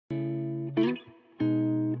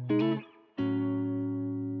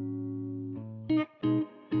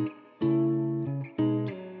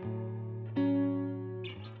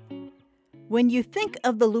When you think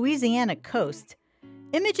of the Louisiana coast,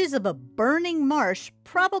 images of a burning marsh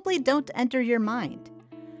probably don't enter your mind.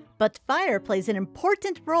 But fire plays an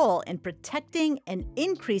important role in protecting and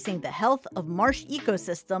increasing the health of marsh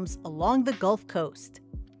ecosystems along the Gulf Coast.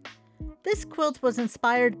 This quilt was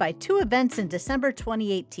inspired by two events in December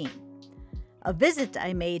 2018. A visit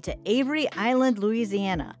I made to Avery Island,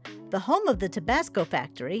 Louisiana, the home of the Tabasco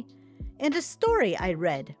factory, and a story I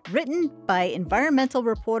read written by environmental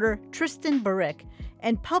reporter Tristan Barrick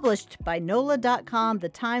and published by NOLA.com, the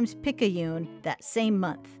Times Picayune, that same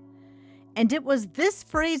month. And it was this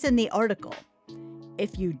phrase in the article,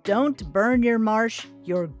 "If you don't burn your marsh,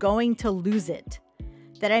 you're going to lose it,"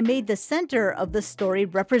 that I made the center of the story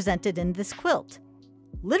represented in this quilt.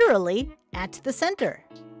 Literally, at the center.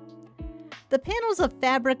 The panels of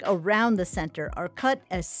fabric around the center are cut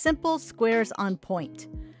as simple squares on point,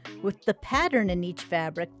 with the pattern in each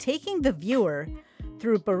fabric taking the viewer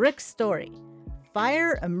through Barrick's story.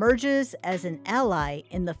 Fire emerges as an ally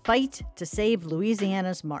in the fight to save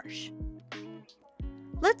Louisiana's marsh.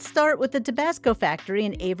 Let's start with the Tabasco factory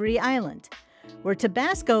in Avery Island, where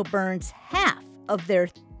Tabasco burns half of their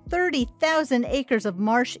 30,000 acres of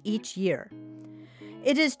marsh each year.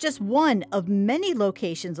 It is just one of many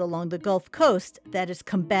locations along the Gulf Coast that is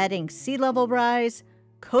combating sea level rise,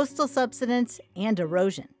 coastal subsidence, and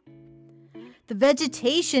erosion. The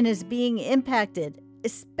vegetation is being impacted,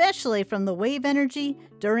 especially from the wave energy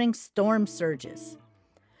during storm surges.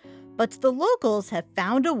 But the locals have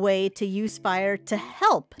found a way to use fire to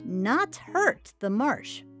help, not hurt, the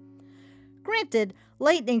marsh. Granted,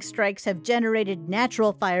 lightning strikes have generated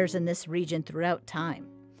natural fires in this region throughout time.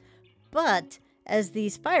 But, as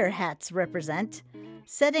these fire hats represent,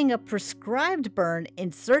 setting a prescribed burn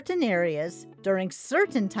in certain areas during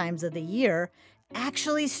certain times of the year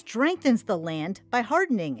actually strengthens the land by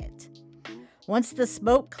hardening it. Once the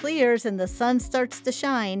smoke clears and the sun starts to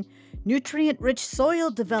shine, nutrient-rich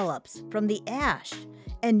soil develops from the ash,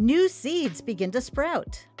 and new seeds begin to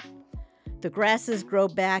sprout. The grasses grow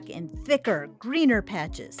back in thicker, greener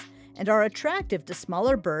patches and are attractive to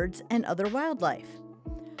smaller birds and other wildlife.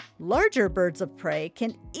 Larger birds of prey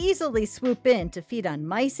can easily swoop in to feed on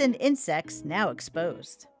mice and insects now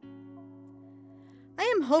exposed. I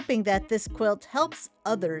am hoping that this quilt helps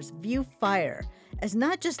others view fire as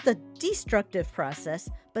not just a destructive process,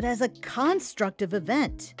 but as a constructive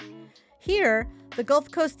event. Here, the Gulf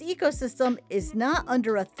Coast ecosystem is not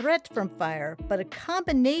under a threat from fire, but a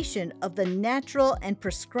combination of the natural and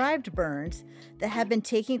prescribed burns that have been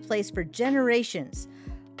taking place for generations,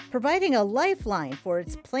 providing a lifeline for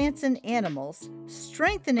its plants and animals,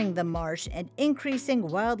 strengthening the marsh and increasing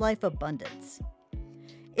wildlife abundance.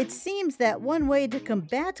 It seems that one way to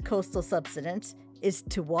combat coastal subsidence is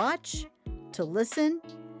to watch, to listen,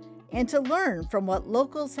 and to learn from what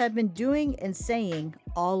locals have been doing and saying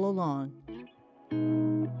all along.